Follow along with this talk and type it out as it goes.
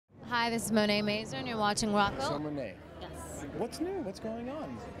Hi, this is Monet Mazur, and you're watching Rocco. So Monet, Yes. what's new? What's going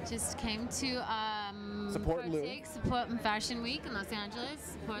on? Just came to Support Louis. support Fashion Week in Los Angeles,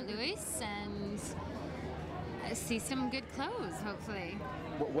 support Louis, and see some good clothes, hopefully.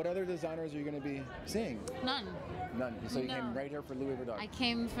 What other designers are you going to be seeing? None. None. So you No. came right here for Louis Vuitton. I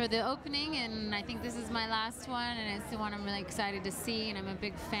came for the opening, and I think this is my last one, and it's the one I'm really excited to see, and I'm a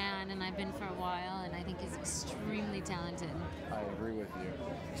big fan, and I've been for a while, and I think he's extremely talented. I agree with you.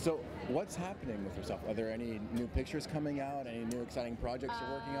 So what's happening with yourself? Are there any new pictures coming out? Any new exciting projects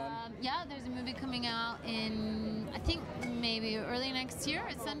you're working on? Yeah, there's a movie coming out in, I think, maybe early next year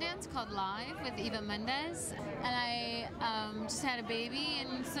at Sundance called Live with Eva Mendes. And I just had a baby,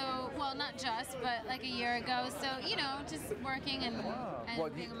 and so, well, not just, but like a year ago. So, you know, just working and Well,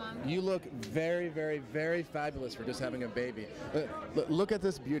 being a mom. you look very, very, very fabulous for just having a baby. Look at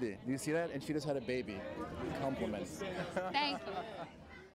this beauty. Do you see that? And she just had a baby. Compliments. Thank you.